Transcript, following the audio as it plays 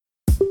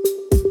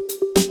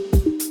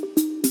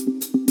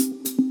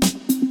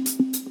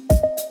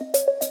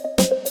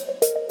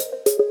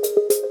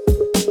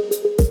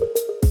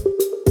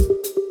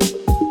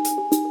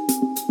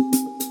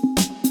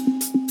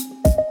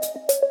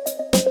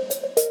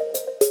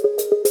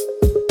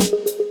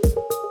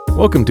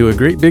Welcome to A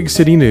Great Big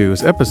City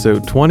News,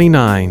 episode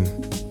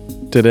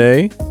 29.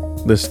 Today,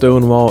 the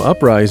Stonewall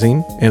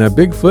Uprising and a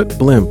Bigfoot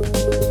Blimp.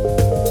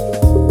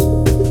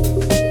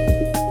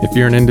 If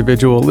you're an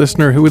individual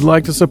listener who would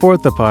like to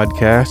support the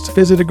podcast,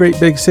 visit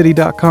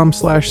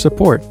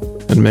agreatbigcity.com/support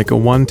and make a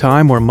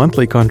one-time or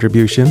monthly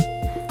contribution.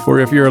 Or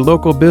if you're a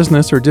local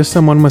business or just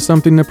someone with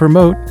something to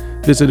promote,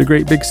 visit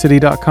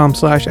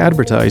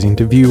agreatbigcity.com/advertising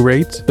to view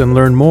rates and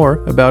learn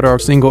more about our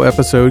single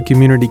episode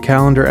community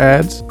calendar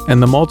ads and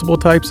the multiple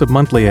types of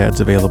monthly ads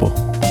available.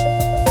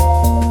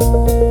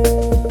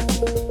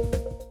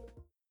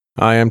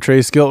 I am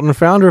Trey Skilton,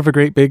 founder of A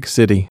Great Big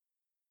City.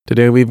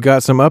 Today we've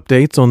got some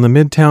updates on the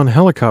Midtown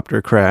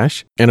helicopter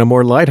crash and a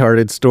more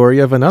lighthearted story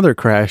of another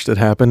crash that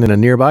happened in a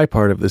nearby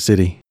part of the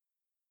city.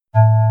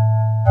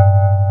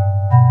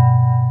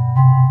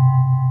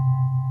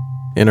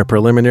 In a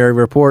preliminary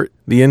report,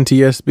 the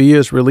NTSB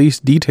has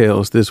released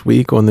details this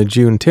week on the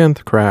June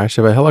 10th crash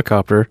of a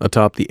helicopter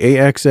atop the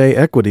AXA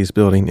Equities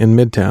building in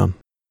Midtown.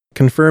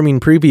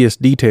 Confirming previous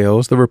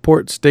details, the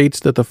report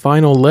states that the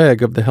final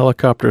leg of the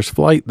helicopter's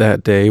flight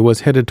that day was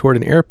headed toward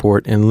an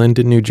airport in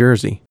Linden, New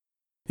Jersey.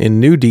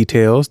 In new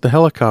details, the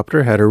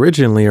helicopter had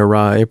originally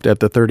arrived at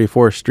the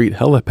 34th Street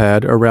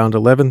helipad around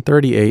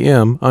 11:30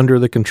 a.m. under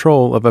the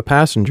control of a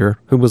passenger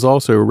who was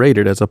also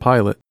rated as a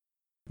pilot.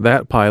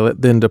 That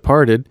pilot then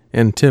departed,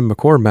 and Tim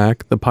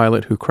McCormack, the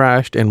pilot who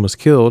crashed and was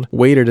killed,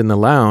 waited in the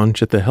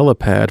lounge at the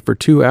helipad for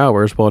 2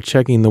 hours while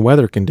checking the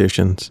weather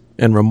conditions,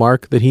 and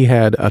remarked that he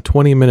had a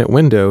 20-minute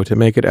window to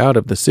make it out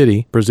of the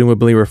city,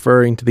 presumably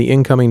referring to the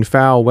incoming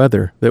foul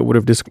weather that would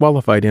have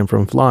disqualified him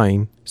from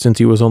flying, since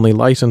he was only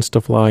licensed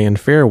to fly in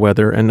fair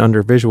weather and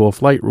under visual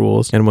flight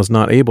rules, and was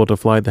not able to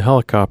fly the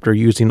helicopter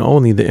using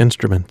only the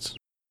instruments.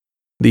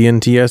 The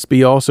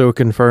NTSB also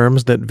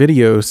confirms that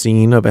video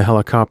seen of a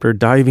helicopter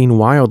diving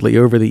wildly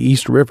over the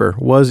East River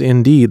was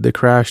indeed the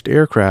crashed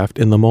aircraft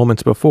in the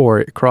moments before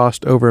it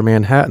crossed over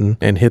Manhattan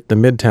and hit the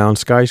Midtown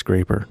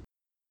skyscraper.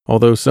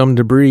 Although some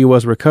debris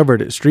was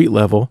recovered at street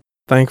level,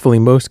 thankfully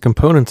most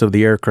components of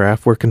the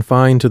aircraft were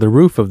confined to the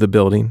roof of the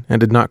building and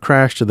did not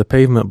crash to the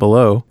pavement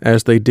below,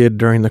 as they did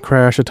during the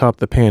crash atop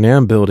the Pan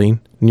Am building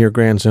near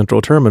Grand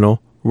Central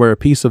Terminal, where a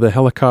piece of the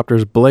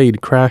helicopter's blade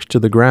crashed to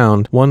the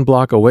ground 1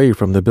 block away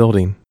from the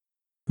building.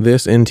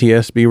 This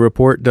NTSB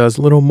report does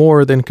little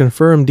more than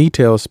confirm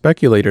details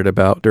speculated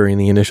about during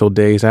the initial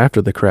days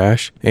after the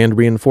crash, and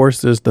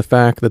reinforces the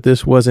fact that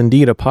this was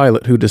indeed a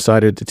pilot who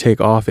decided to take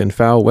off in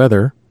foul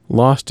weather,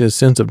 lost his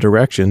sense of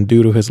direction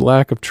due to his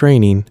lack of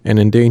training, and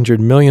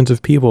endangered millions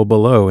of people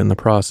below in the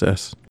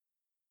process.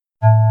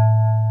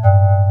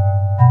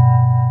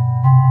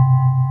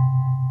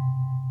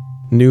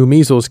 New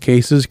measles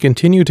cases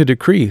continue to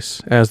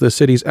decrease as the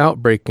city's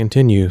outbreak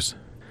continues.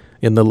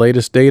 In the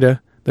latest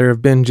data, there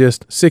have been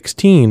just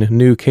 16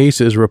 new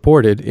cases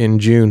reported in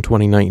June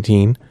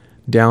 2019,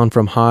 down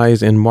from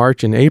highs in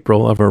March and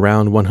April of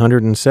around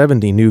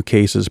 170 new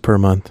cases per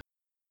month.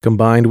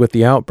 Combined with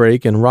the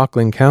outbreak in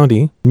Rockland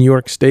County, New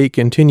York State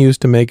continues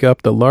to make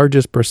up the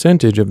largest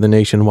percentage of the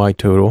nationwide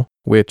total,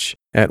 which,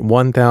 at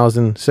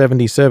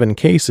 1,077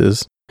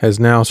 cases, has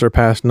now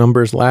surpassed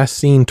numbers last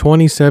seen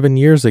 27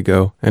 years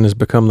ago and has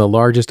become the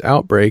largest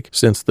outbreak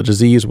since the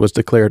disease was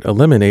declared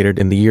eliminated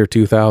in the year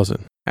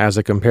 2000. As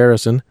a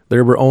comparison,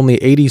 there were only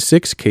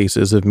 86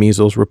 cases of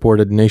measles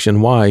reported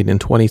nationwide in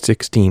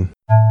 2016.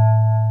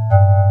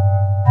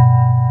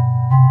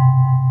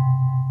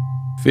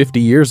 50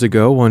 years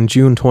ago, on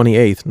June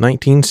 28,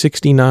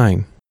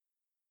 1969,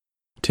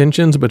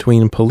 tensions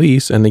between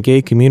police and the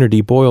gay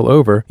community boil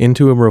over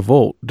into a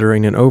revolt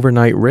during an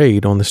overnight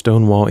raid on the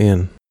Stonewall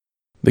Inn.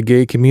 The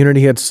gay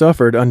community had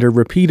suffered under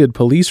repeated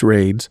police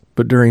raids,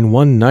 but during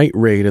one night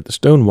raid at the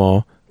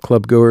Stonewall,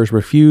 clubgoers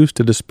refused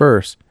to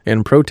disperse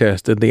and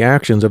protested the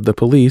actions of the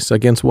police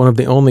against one of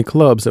the only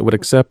clubs that would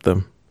accept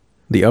them.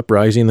 The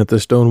uprising at the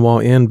Stonewall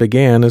Inn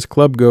began as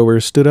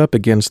clubgoers stood up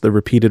against the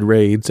repeated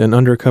raids and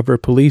undercover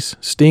police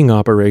sting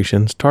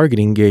operations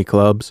targeting gay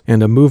clubs,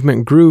 and a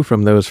movement grew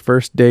from those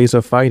first days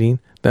of fighting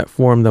that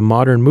formed the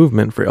modern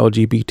movement for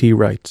LGBT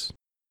rights.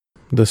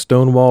 The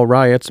Stonewall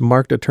riots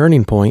marked a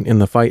turning point in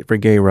the fight for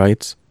gay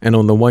rights, and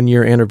on the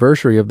 1-year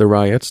anniversary of the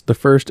riots, the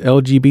first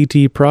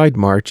LGBT Pride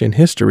March in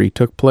history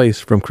took place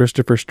from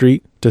Christopher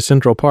Street to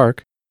Central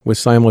Park, with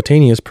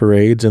simultaneous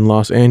parades in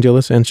Los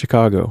Angeles and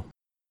Chicago.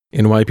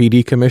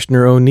 NYPD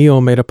Commissioner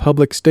O'Neill made a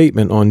public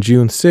statement on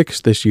June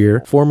 6 this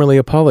year, formally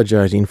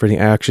apologizing for the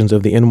actions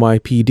of the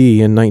NYPD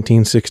in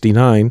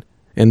 1969,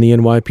 and the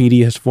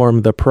NYPD has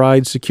formed the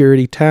Pride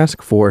Security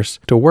Task Force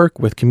to work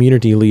with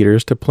community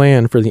leaders to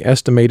plan for the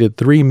estimated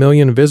 3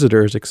 million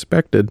visitors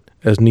expected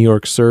as New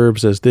York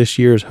serves as this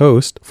year's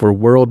host for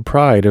World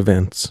Pride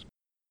events.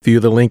 View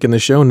the link in the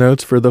show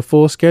notes for the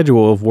full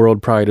schedule of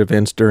World Pride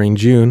events during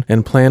June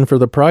and plan for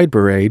the Pride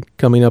Parade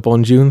coming up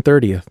on June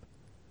 30th.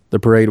 The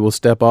parade will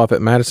step off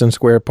at Madison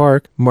Square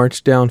Park,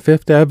 march down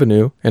 5th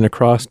Avenue and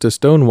across to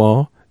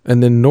Stonewall,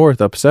 and then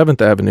north up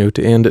 7th Avenue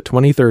to end at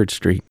 23rd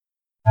Street.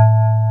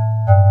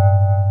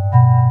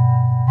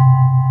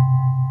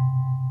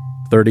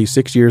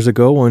 36 years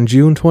ago on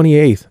June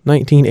 28,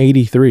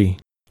 1983,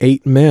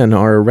 8 men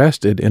are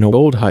arrested in a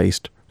gold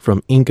heist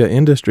from Inca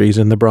Industries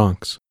in the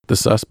Bronx. The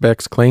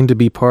suspects claimed to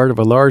be part of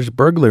a large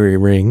burglary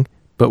ring,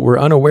 but were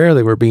unaware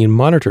they were being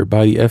monitored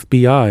by the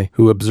FBI,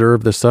 who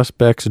observed the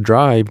suspects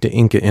drive to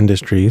Inca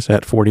Industries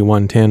at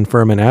 4110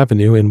 Furman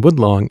Avenue in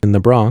Woodlawn in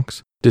the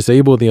Bronx,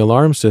 disable the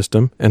alarm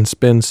system, and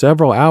spend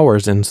several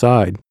hours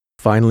inside,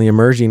 finally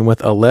emerging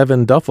with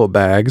 11 duffel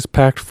bags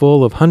packed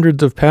full of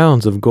hundreds of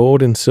pounds of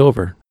gold and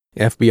silver.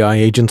 FBI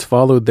agents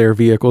followed their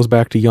vehicles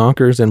back to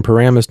Yonkers and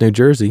Paramus, New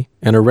Jersey,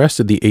 and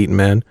arrested the 8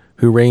 men,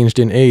 who ranged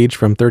in age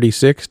from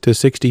 36 to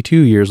 62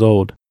 years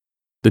old.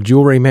 The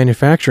jewelry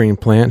manufacturing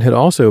plant had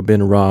also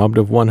been robbed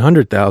of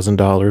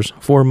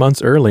 $100,000 4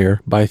 months earlier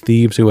by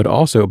thieves who had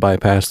also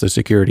bypassed the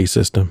security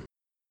system.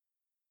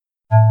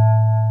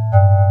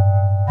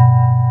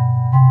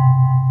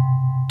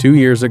 2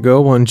 years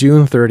ago on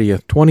June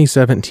 30th,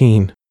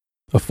 2017,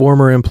 a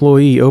former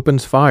employee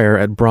opens fire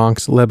at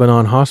Bronx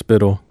Lebanon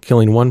Hospital,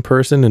 killing 1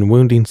 person and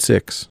wounding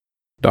 6.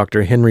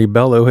 Dr. Henry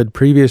Bello had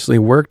previously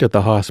worked at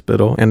the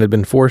hospital and had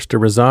been forced to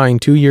resign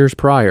 2 years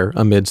prior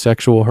amid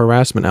sexual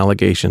harassment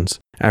allegations,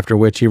 after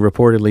which he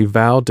reportedly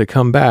vowed to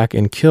come back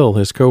and kill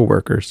his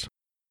co-workers.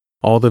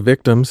 All the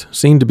victims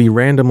seemed to be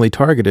randomly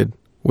targeted,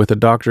 with a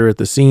doctor at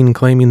the scene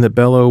claiming that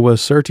Bello was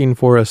searching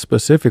for a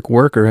specific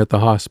worker at the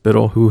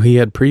hospital who he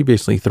had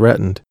previously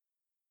threatened.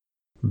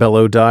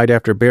 Bello died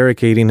after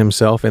barricading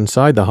himself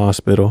inside the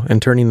hospital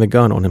and turning the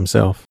gun on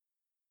himself.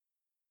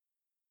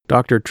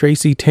 Dr.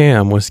 Tracy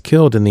Tam was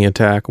killed in the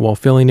attack while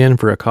filling in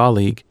for a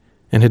colleague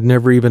and had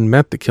never even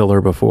met the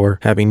killer before,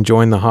 having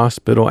joined the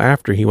hospital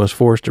after he was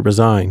forced to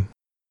resign.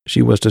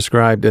 She was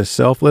described as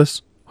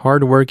selfless,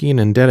 hardworking,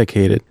 and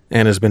dedicated,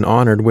 and has been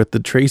honored with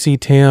the Tracy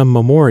Tam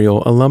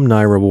Memorial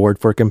Alumni Award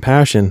for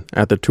Compassion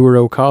at the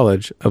Touro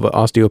College of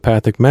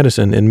Osteopathic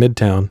Medicine in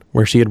Midtown,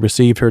 where she had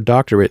received her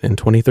doctorate in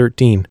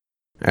 2013.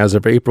 As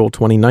of April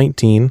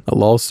 2019, a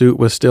lawsuit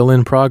was still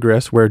in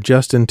progress where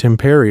Justin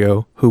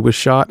Temperio, who was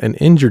shot and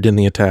injured in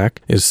the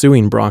attack, is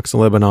suing Bronx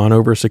Lebanon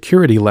over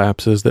security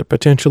lapses that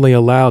potentially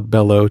allowed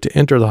Bello to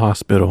enter the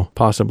hospital,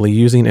 possibly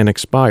using an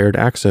expired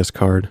access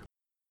card.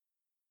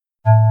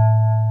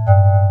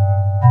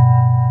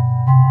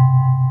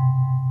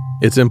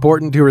 It's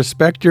important to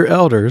respect your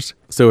elders,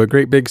 so a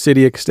great big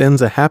city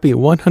extends a happy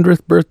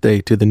 100th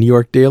birthday to the New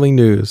York Daily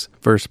News,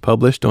 first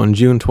published on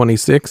June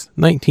 26,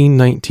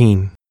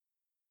 1919.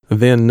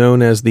 Then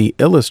known as the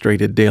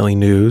Illustrated Daily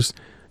News,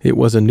 it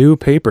was a new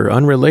paper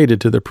unrelated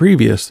to the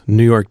previous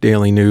New York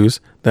Daily News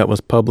that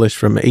was published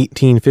from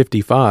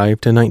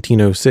 1855 to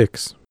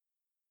 1906.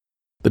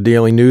 The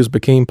Daily News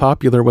became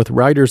popular with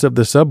riders of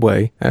the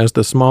subway as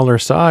the smaller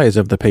size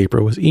of the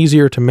paper was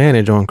easier to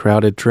manage on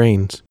crowded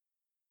trains.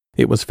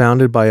 It was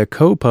founded by a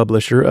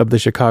co-publisher of the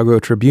Chicago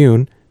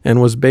Tribune and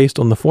was based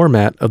on the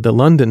format of the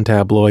London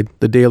tabloid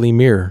The Daily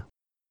Mirror.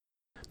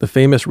 The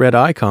famous red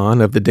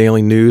icon of the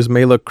Daily News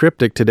may look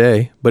cryptic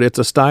today, but it's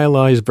a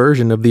stylized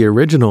version of the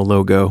original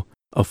logo,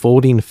 a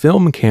folding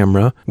film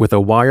camera with a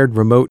wired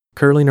remote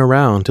curling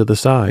around to the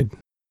side.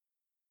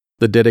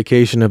 The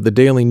dedication of the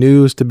Daily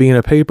News to being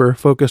a paper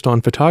focused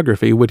on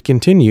photography would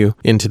continue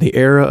into the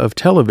era of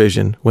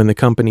television when the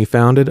company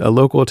founded a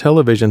local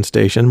television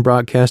station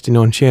broadcasting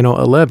on Channel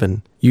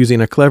 11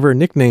 using a clever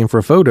nickname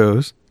for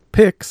photos,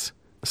 Pix,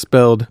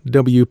 spelled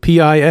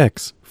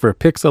WPIX for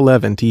Pix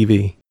 11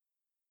 TV.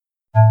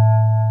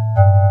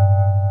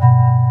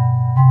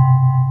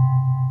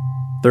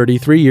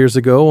 "33 years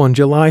ago on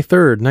July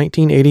 3,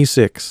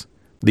 1986,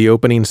 the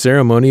opening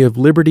ceremony of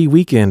Liberty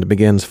Weekend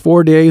begins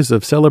 4 days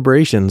of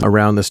celebrations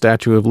around the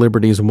Statue of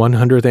Liberty's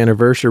 100th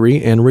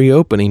anniversary and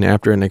reopening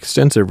after an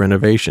extensive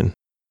renovation.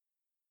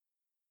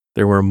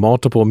 There were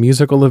multiple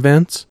musical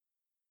events,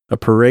 a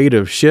parade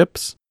of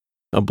ships,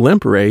 a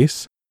blimp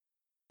race,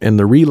 and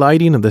the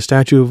relighting of the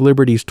Statue of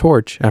Liberty's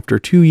torch after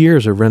 2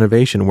 years of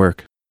renovation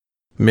work.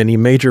 Many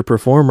major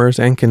performers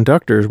and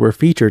conductors were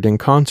featured in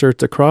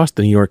concerts across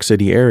the New York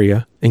City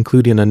area,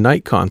 including a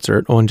night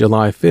concert on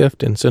July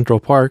 5th in Central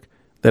Park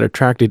that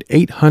attracted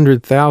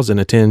 800,000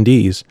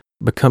 attendees,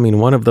 becoming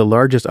one of the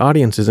largest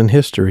audiences in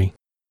history.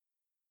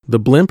 The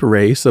blimp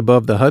race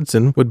above the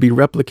Hudson would be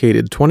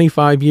replicated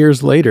 25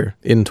 years later,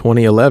 in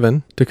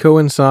 2011, to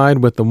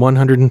coincide with the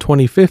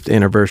 125th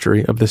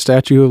anniversary of the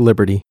Statue of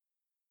Liberty.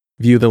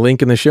 View the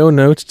link in the show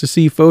notes to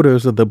see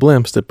photos of the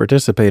blimps that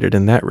participated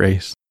in that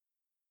race.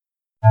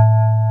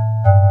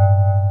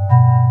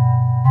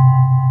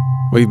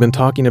 We've been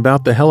talking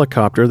about the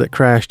helicopter that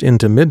crashed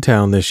into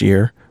Midtown this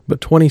year,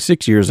 but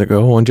 26 years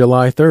ago, on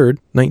July 3,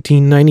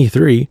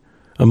 1993,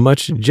 a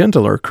much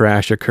gentler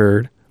crash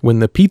occurred when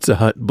the Pizza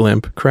Hut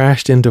blimp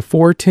crashed into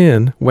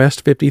 410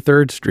 West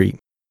 53rd Street.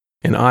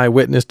 An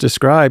eyewitness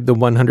described the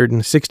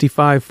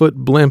 165-foot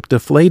blimp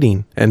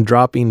deflating and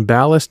dropping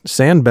ballast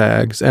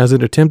sandbags as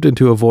it attempted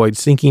to avoid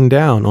sinking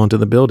down onto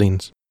the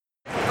buildings.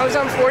 I was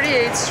on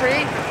 48th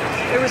Street.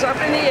 It was up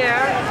in the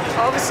air.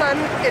 All of a sudden,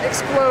 it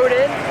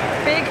exploded.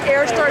 Big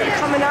air started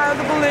coming out of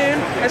the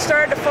balloon and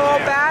started to fall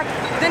back.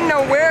 Didn't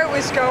know where it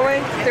was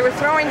going. They were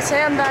throwing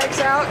sandbags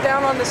out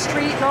down on the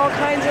street and all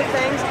kinds of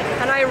things.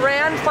 And I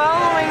ran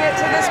following it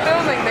to this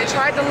building. They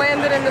tried to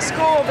land it in the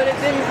school, but it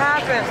didn't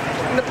happen.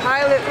 And the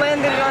pilot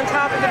landed it on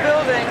top of the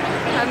building,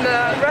 and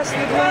the rest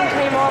of the balloon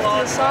came off to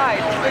the side.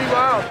 Pretty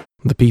wild.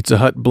 The Pizza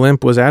Hut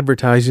Blimp was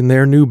advertising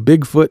their new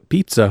Bigfoot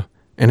pizza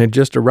and had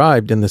just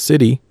arrived in the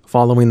city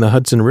following the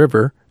Hudson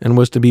River and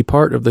was to be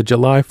part of the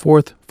July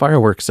 4th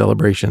fireworks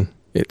celebration.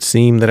 It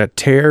seemed that a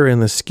tear in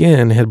the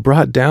skin had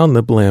brought down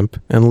the blimp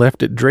and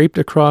left it draped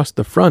across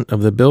the front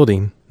of the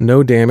building.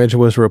 No damage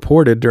was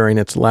reported during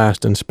its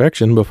last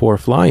inspection before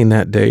flying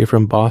that day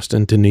from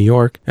Boston to New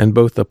York, and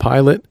both the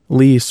pilot,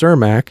 Lee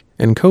Cermak,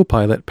 and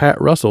co-pilot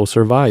Pat Russell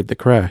survived the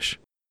crash.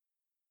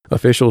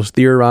 Officials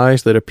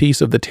theorized that a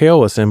piece of the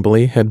tail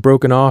assembly had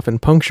broken off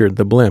and punctured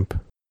the blimp.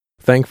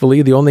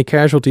 Thankfully, the only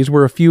casualties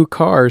were a few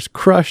cars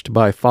crushed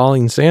by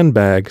falling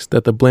sandbags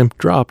that the blimp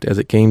dropped as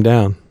it came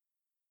down.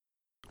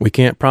 We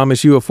can't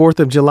promise you a 4th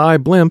of July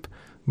blimp,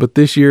 but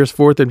this year's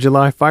 4th of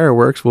July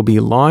fireworks will be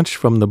launched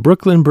from the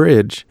Brooklyn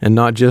Bridge and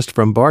not just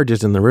from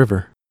barges in the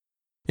river.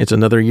 It's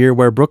another year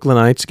where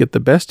Brooklynites get the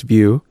best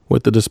view,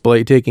 with the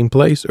display taking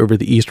place over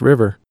the East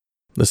River.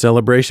 The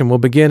celebration will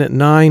begin at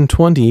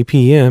 9:20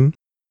 p.m.,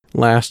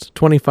 last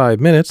 25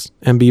 minutes,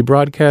 and be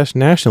broadcast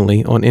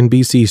nationally on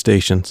NBC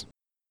stations.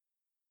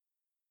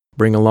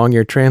 Bring along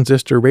your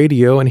transistor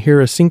radio and hear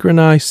a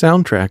synchronized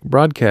soundtrack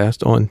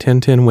broadcast on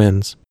 1010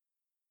 Winds.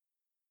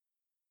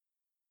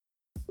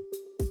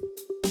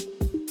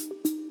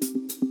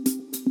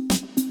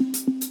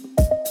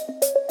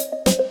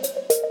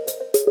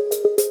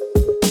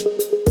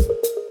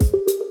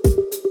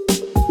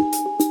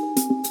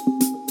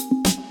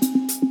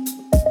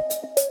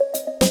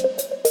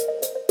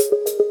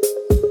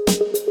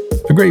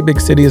 The Great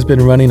Big City has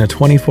been running a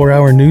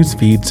 24-hour news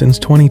feed since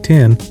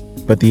 2010,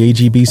 but the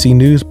AGBC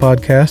News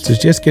podcast is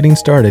just getting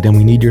started and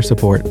we need your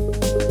support. A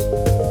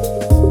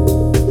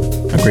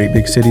Great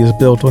Big City is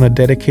built on a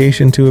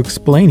dedication to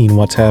explaining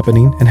what's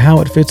happening and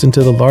how it fits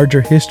into the larger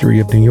history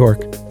of New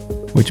York,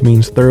 which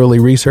means thoroughly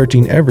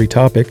researching every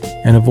topic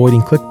and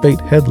avoiding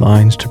clickbait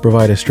headlines to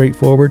provide a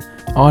straightforward,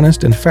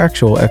 honest, and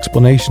factual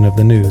explanation of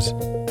the news.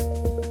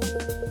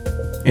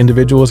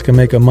 Individuals can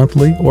make a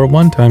monthly or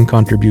one-time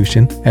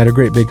contribution at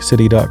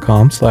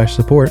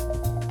agreatbigcity.com/support.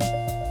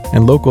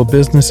 And local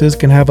businesses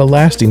can have a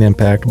lasting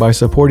impact by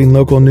supporting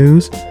local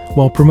news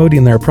while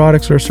promoting their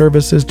products or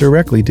services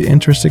directly to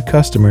interested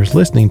customers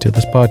listening to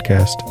this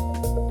podcast.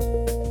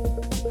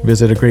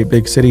 Visit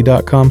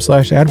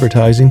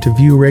agreatbigcity.com/advertising to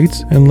view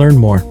rates and learn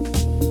more.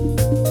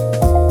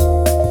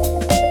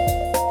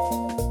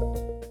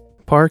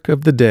 Park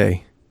of the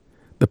Day.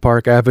 The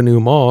Park Avenue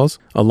Malls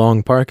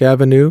along Park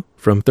Avenue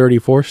from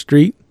 34th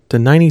Street to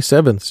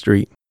 97th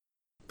Street.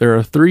 There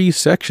are 3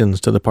 sections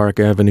to the Park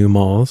Avenue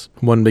Malls,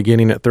 one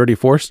beginning at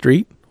 34th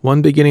Street,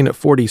 one beginning at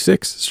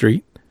 46th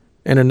Street,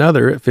 and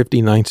another at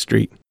 59th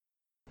Street.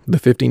 The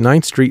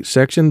 59th Street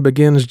section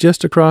begins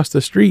just across the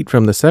street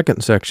from the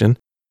second section,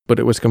 but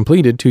it was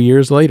completed 2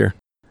 years later.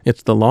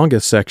 It's the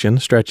longest section,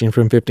 stretching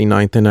from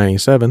 59th to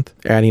 97th,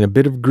 adding a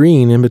bit of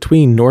green in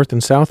between north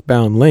and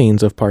southbound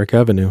lanes of Park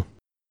Avenue.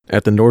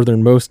 At the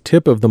northernmost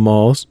tip of the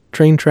malls,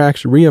 train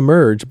tracks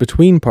re-emerge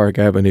between Park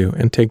Avenue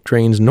and take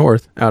trains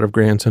north out of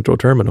Grand Central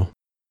Terminal.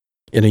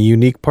 In a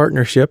unique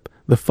partnership,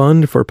 the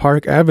Fund for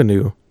Park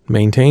Avenue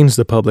maintains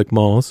the public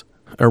malls,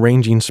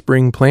 arranging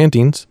spring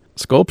plantings,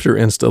 sculpture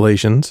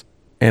installations,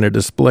 and a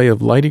display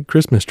of lighted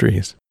Christmas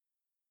trees.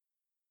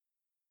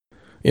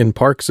 In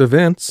Parks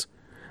events,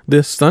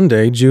 this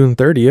Sunday, June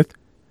 30th,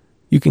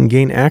 you can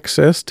gain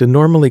access to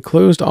normally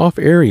closed-off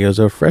areas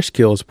of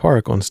Freshkills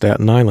Park on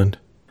Staten Island.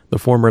 The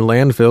former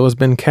landfill has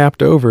been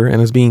capped over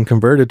and is being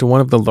converted to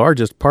one of the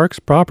largest park's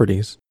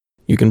properties.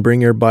 You can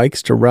bring your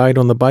bikes to ride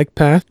on the bike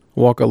path,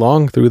 walk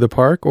along through the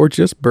park, or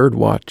just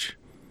birdwatch.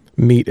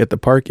 Meet at the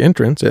park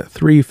entrance at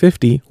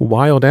 350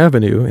 Wild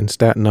Avenue in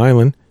Staten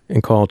Island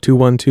and call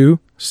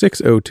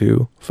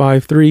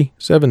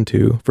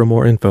 212-602-5372 for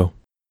more info.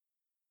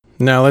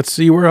 Now let's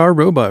see where our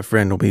robot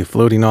friend will be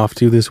floating off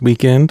to this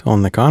weekend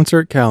on the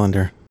concert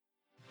calendar.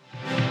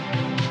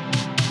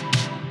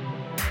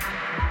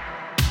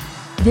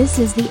 This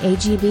is the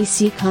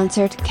AGBC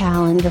concert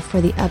calendar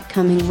for the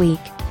upcoming week.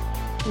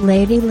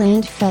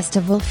 Ladyland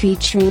Festival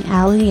featuring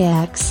Ali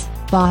X,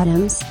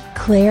 Bottoms,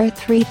 Claire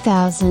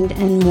 3000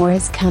 and more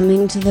is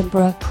coming to the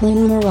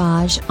Brooklyn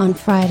Mirage on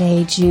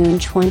Friday, June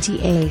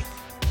 28th.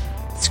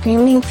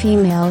 Screaming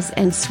Females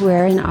and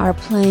Swearin' are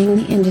playing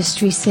the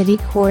Industry City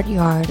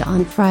Courtyard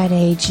on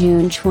Friday,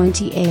 June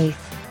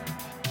 28th.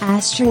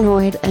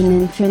 Astronoid and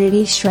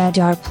Infinity Shred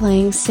are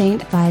playing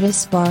St.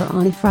 Vitus Bar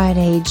on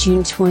Friday,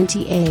 June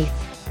 28th.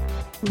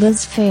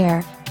 Liz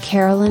Phair,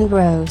 Carolyn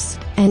Rose,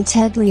 and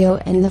Ted Leo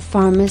and the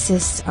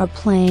Pharmacists are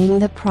playing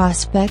the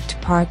Prospect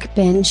Park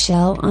Ben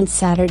Shell on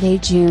Saturday,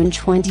 June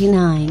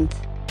 29th.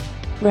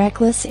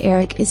 Reckless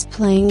Eric is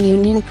playing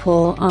Union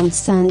Pool on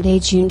Sunday,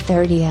 June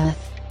 30th.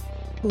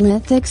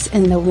 Lithics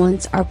and the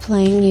Ones are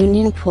playing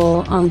Union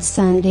Pool on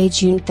Sunday,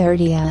 June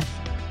 30th.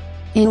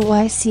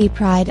 NYC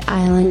Pride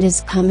Island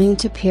is coming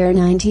to Pier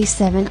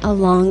 97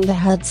 along the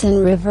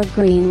Hudson River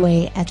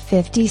Greenway at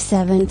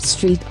 57th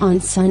Street on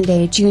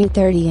Sunday, June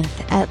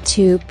 30th at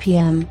 2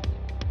 p.m.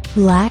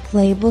 Black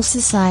Label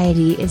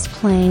Society is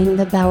playing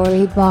the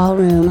Bowery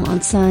Ballroom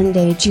on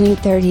Sunday, June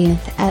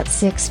 30th at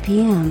 6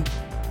 p.m.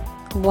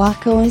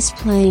 Waco is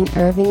playing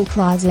Irving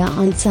Plaza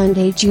on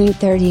Sunday, June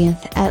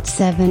 30th at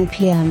 7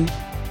 p.m.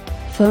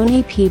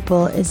 Phony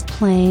People is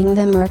playing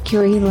the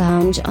Mercury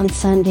Lounge on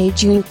Sunday,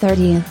 June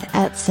 30th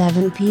at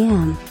 7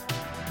 p.m.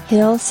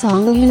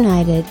 Hillsong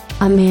United,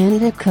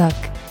 Amanda Cook,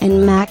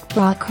 and Mac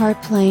Brock are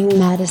playing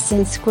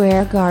Madison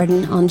Square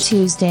Garden on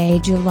Tuesday,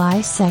 July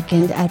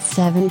 2nd at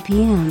 7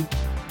 p.m.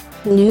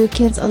 New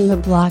Kids on the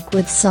Block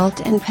with Salt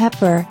and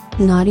Pepper,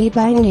 Naughty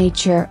by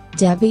Nature,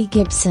 Debbie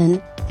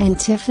Gibson, and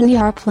Tiffany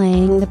are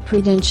playing the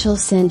Prudential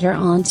Center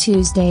on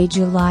Tuesday,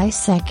 July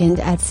 2nd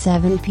at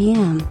 7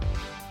 p.m.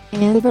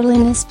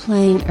 Anberlin is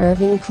playing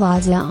Irving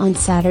Plaza on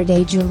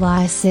Saturday,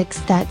 July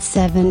 6th at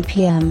 7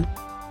 p.m.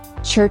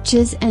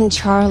 Churches and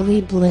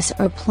Charlie Bliss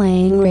are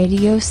playing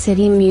Radio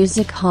City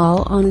Music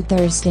Hall on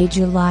Thursday,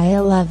 July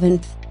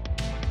 11th.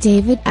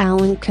 David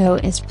Allen Co.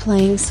 is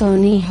playing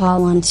Sony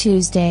Hall on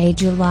Tuesday,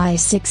 July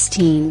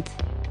 16th.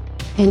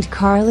 And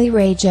Carly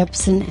Rae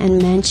Jepsen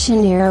and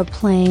Mansionaire are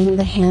playing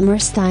the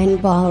Hammerstein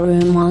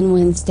Ballroom on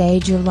Wednesday,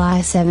 July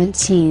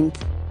 17th.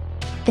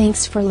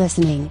 Thanks for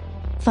listening.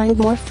 Find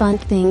more fun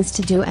things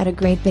to do at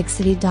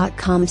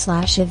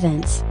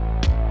agreatbigcity.com/events.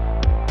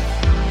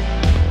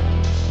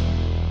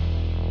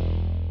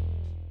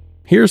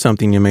 Here's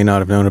something you may not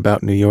have known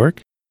about New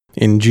York.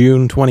 In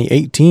June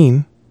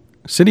 2018,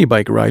 city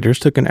bike riders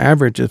took an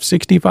average of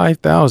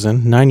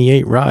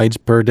 65,098 rides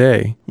per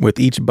day, with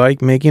each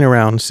bike making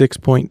around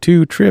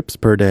 6.2 trips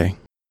per day.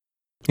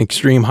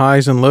 Extreme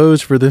highs and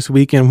lows for this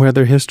weekend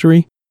weather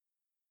history.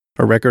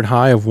 A record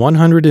high of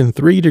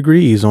 103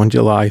 degrees on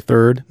July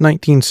 3rd,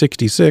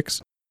 1966,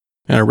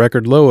 and a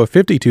record low of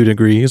 52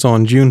 degrees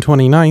on June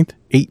 29th,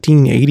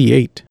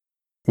 1888.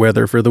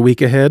 Weather for the week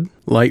ahead,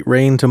 light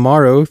rain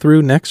tomorrow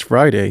through next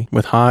Friday,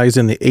 with highs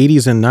in the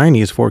 80s and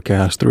 90s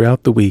forecast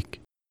throughout the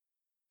week.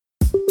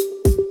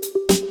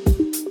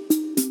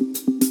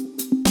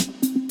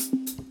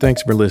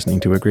 Thanks for listening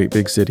to A Great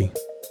Big City.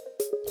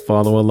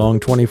 Follow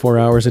along 24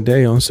 hours a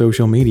day on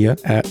social media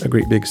at A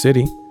Great Big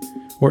City,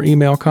 or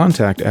email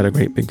contact at A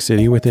Great Big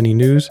City with any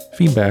news,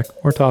 feedback,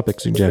 or topic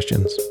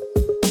suggestions.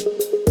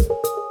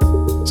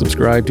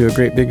 Subscribe to A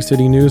Great Big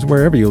City News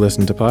wherever you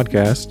listen to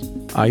podcasts: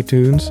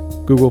 iTunes,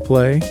 Google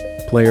Play,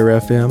 Player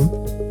FM,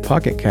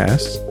 Pocket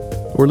Casts,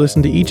 or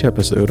listen to each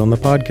episode on the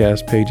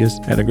podcast pages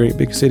at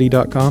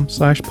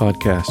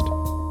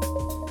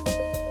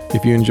agreatbigcity.com/podcast.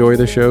 If you enjoy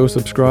the show,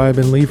 subscribe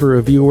and leave a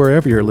review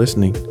wherever you're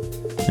listening,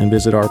 and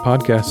visit our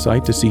podcast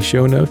site to see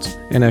show notes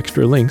and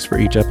extra links for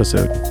each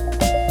episode.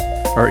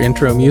 Our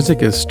intro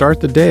music is Start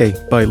the Day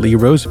by Lee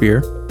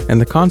Rosevere, and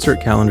the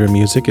concert calendar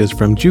music is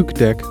from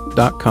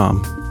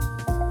jukedeck.com.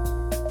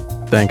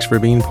 Thanks for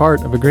being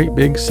part of A Great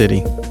Big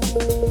City.